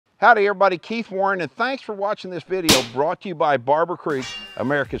Howdy everybody, Keith Warren, and thanks for watching this video brought to you by Barber Creek,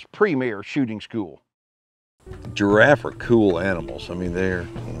 America's premier shooting school. Giraffe are cool animals. I mean, they're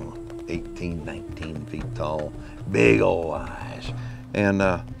 18, 19 feet tall, big old eyes, and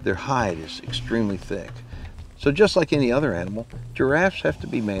their hide is extremely thick. So just like any other animal, giraffes have to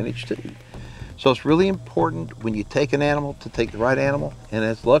be managed too. So it's really important when you take an animal to take the right animal, and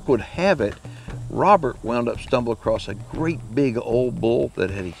as luck would have it, Robert wound up stumbling across a great big old bull that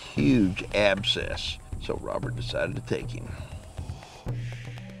had a huge abscess. So Robert decided to take him.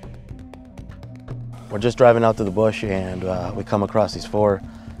 We're just driving out to the bush and we come across these 4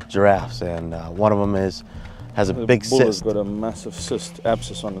 giraffes, and one of them has a big cyst. The bull has got a massive cyst,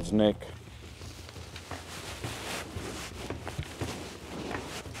 abscess on its neck.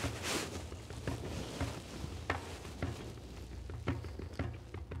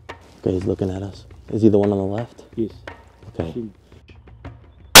 Okay, he's looking at us. Is he the one on the left? Yes. Okay.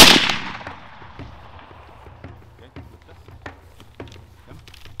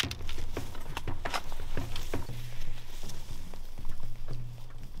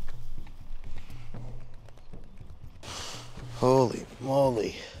 Holy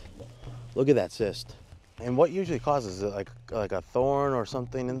moly. Look at that cyst. And what usually causes it? Like a thorn or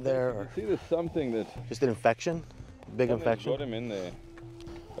something in there? Or See, there's something that... just an infection? Big infection? Got him in there.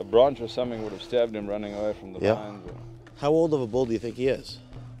 A branch or something would have stabbed him running away from the vines. Or... How old of a bull do you think he is?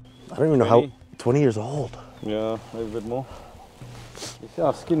 I don't even know how... 20 years old. Yeah, maybe a bit more. You see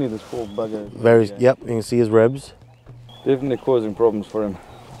how skinny this poor bugger is? Very, yep, you can see his ribs. Definitely causing problems for him.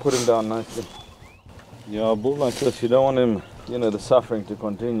 Put him down nicely. Yeah, a bull like this, you don't want him, the suffering to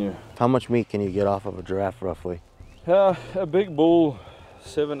continue. How much meat can you get off of a giraffe, roughly? A big bull,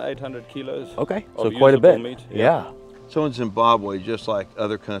 700-800 kilos. Okay, so quite a bit. Meat. Yeah. So in Zimbabwe, just like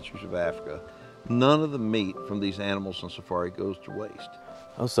other countries of Africa, none of the meat from these animals on safari goes to waste.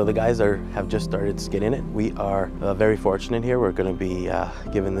 Oh, so the guys have just started skinning it. We are very fortunate here. We're going to be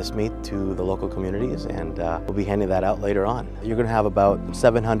giving this meat to the local communities, and we'll be handing that out later on. You're going to have about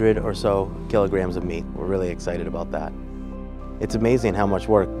 700 or so kilograms of meat. We're really excited about that. It's amazing how much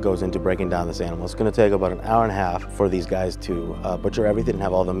work goes into breaking down this animal. It's going to take about an hour and a half for these guys to butcher everything and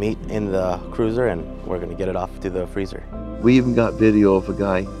have all the meat in the cruiser, and we're going to get it off to the freezer. We even got video of a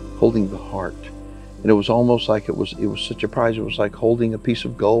guy holding the heart. And it was almost like it was such a prize. It was like holding a piece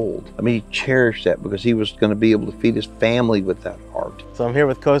of gold. I mean, he cherished that because he was going to be able to feed his family with that heart. So I'm here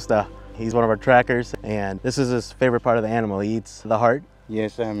with Costa. He's one of our trackers, and this is his favorite part of the animal. He eats the heart.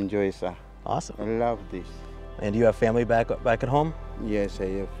 Yes, I enjoy it, sir. Awesome. I love this. And do you have family back at home? Yes, I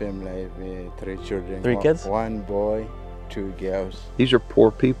have family. I have 3 children. 3 kids? 1 boy, 2 girls. These are poor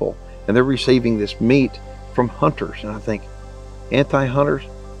people, and they're receiving this meat from hunters. And I think anti-hunters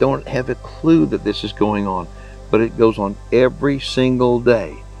don't have a clue that this is going on, but it goes on every single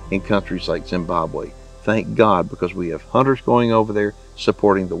day in countries like Zimbabwe. Thank God, because we have hunters going over there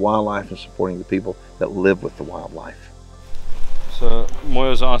supporting the wildlife and supporting the people that live with the wildlife. So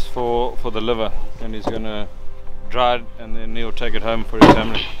Moyo's asked for the liver, and he's going to dry it, and then he'll take it home for his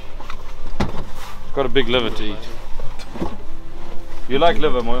family. He's got a big liver to eat. You like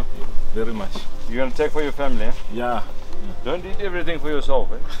liver, Moyo? Very much. You're going to take for your family, eh? Yeah. Don't eat everything for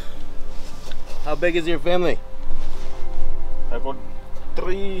yourself, eh? How big is your family? I got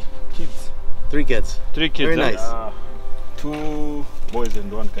 3 kids. 3 kids. 3 kids. Very nice. 2 boys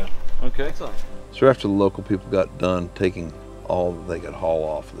and 1 girl. Okay. Excellent. So after the local people got done taking all that they could haul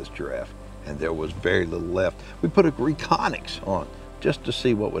off of this giraffe, and there was very little left, we put a reconics on just to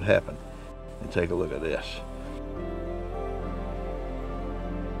see what would happen. And take a look at this.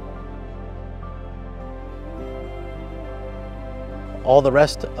 All the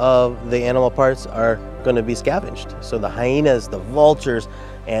rest of the animal parts are going to be scavenged. So the hyenas, the vultures,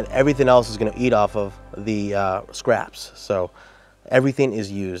 and everything else is going to eat off of the scraps. So everything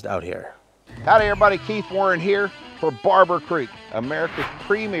is used out here. Howdy everybody, Keith Warren here for Barber Creek, America's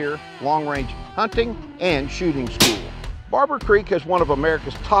premier long-range hunting and shooting school. Barber Creek is one of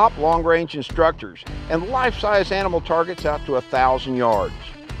America's top long-range instructors and life-size animal targets out to 1,000 yards.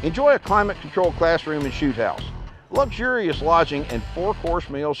 Enjoy a climate-controlled classroom and shoot house, luxurious lodging, and 4-course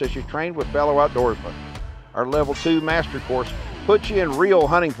meals as you train with fellow outdoorsmen. Our level 2 master course puts you in real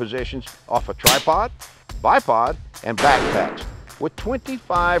hunting positions off a tripod, bipod, and backpacks, with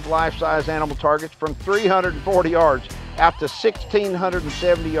 25 life-size animal targets from 340 yards out to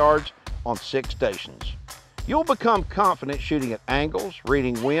 1,670 yards on 6 stations. You'll become confident shooting at angles,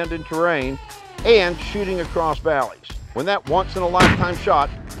 reading wind and terrain, and shooting across valleys. When that once-in-a-lifetime shot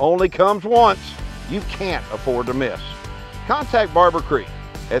only comes once, you can't afford to miss. Contact Barber Creek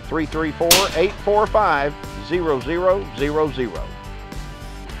at 334-845-0000.